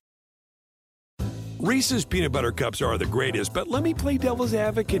 Reese's Peanut Butter Cups are the greatest, but let me play devil's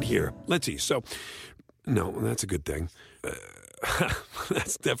advocate here. Let's see. So, no, that's a good thing.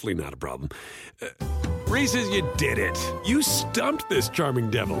 That's definitely not a problem. Reese's, you did it. You stumped this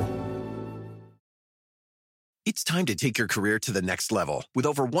charming devil. It's time to take your career to the next level. With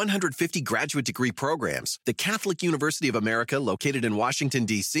over 150 graduate degree programs, the Catholic University of America, located in Washington,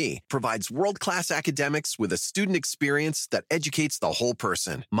 D.C., provides world-class academics with a student experience that educates the whole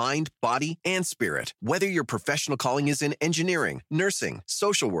person, mind, body, and spirit. Whether your professional calling is in engineering, nursing,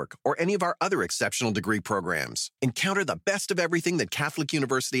 social work, or any of our other exceptional degree programs, encounter the best of everything that Catholic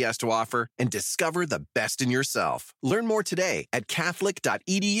University has to offer and discover the best in yourself. Learn more today at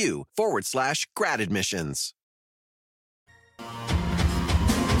catholic.edu/grad admissions.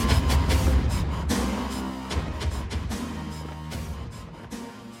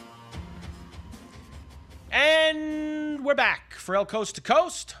 And we're back. Pharrell Coast to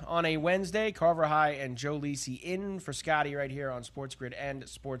Coast on a Wednesday. Carver High and Joe Lisi in for Scotty right here on Sports Grid and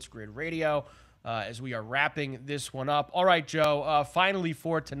Sports Grid Radio as we are wrapping this one up. All right, Joe, finally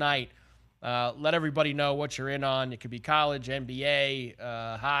for tonight, let everybody know what you're in on. It could be college, NBA,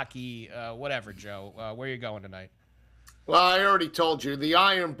 hockey, whatever, Joe. Where are you going tonight? Well, I already told you. The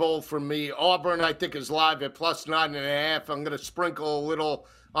Iron Bowl for me. Auburn, I think, is live at plus 9.5. I'm going to sprinkle a little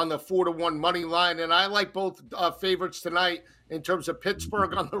on the 4-1 money line. And I like both favorites tonight in terms of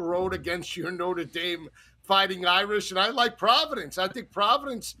Pittsburgh on the road against your Notre Dame Fighting Irish. And I like Providence. I think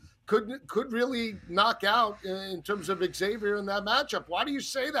Providence could really knock out in terms of Xavier in that matchup. Why do you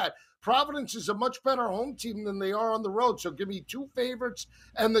say that? Providence is a much better home team than they are on the road. So give me 2 favorites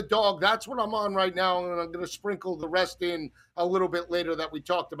and the dog. That's what I'm on right now, and I'm going to sprinkle the rest in a little bit later that we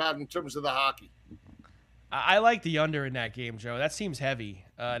talked about in terms of the hockey. I like the under in that game, Joe. That seems heavy,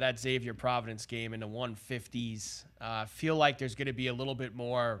 that Xavier-Providence game in the 150s. Feel like there's going to be a little bit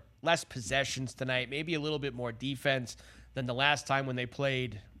less possessions tonight, maybe a little bit more defense than the last time when they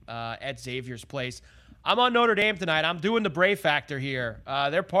played at Xavier's place. I'm on Notre Dame tonight. I'm doing the Brave factor here.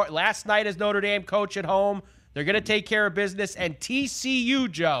 Last night as Notre Dame coach at home. They're going to take care of business. And TCU,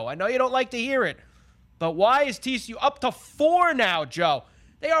 Joe, I know you don't like to hear it, but why is TCU up to 4 now, Joe?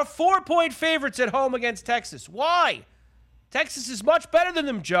 They are 4-point favorites at home against Texas. Why? Texas is much better than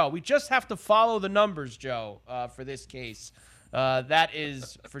them, Joe. We just have to follow the numbers, Joe, for this case. That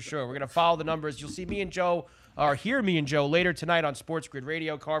is for sure. We're going to follow the numbers. You'll see me and Joe, or hear me and Joe later tonight on Sports Grid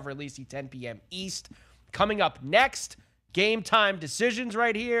Radio, Carver and Lisi, 10 p.m. East. Coming up next, game time decisions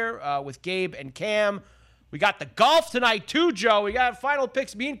right here with Gabe and Cam. We got the golf tonight too, Joe. We got final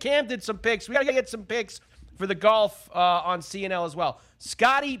picks. Me and Cam did some picks. We got to get some picks for the golf on CNL as well.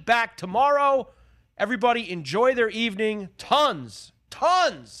 Scotty back tomorrow. Everybody enjoy their evening. Tons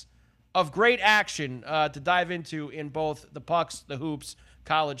of great action to dive into in both the pucks, the hoops,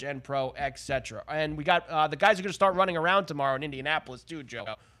 college and pro, etc. And we got the guys are going to start running around tomorrow in Indianapolis too, Joe.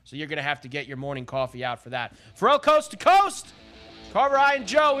 So you're going to have to get your morning coffee out for that. For El Coast to Coast, Carver, I, and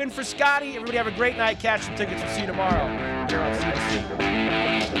Joe in for Scotty. Everybody have a great night. Catch some tickets. We'll see you tomorrow here on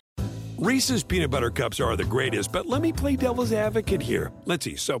CSC. Reese's Peanut Butter Cups are the greatest, but let me play devil's advocate here. Let's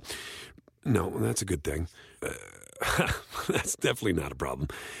see. So, no, that's a good thing. That's definitely not a problem.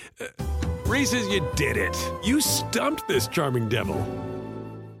 Reese's, you did it. You stumped this charming devil.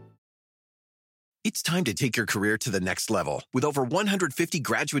 It's time to take your career to the next level. With over 150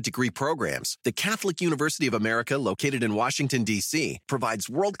 graduate degree programs, the Catholic University of America, located in Washington, D.C., provides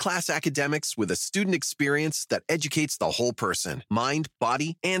world-class academics with a student experience that educates the whole person, mind,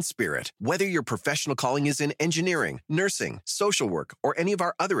 body, and spirit. Whether your professional calling is in engineering, nursing, social work, or any of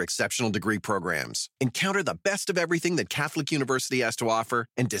our other exceptional degree programs, encounter the best of everything that Catholic University has to offer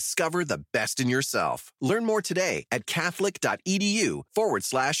and discover the best in yourself. Learn more today at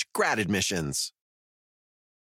catholic.edu/grad admissions.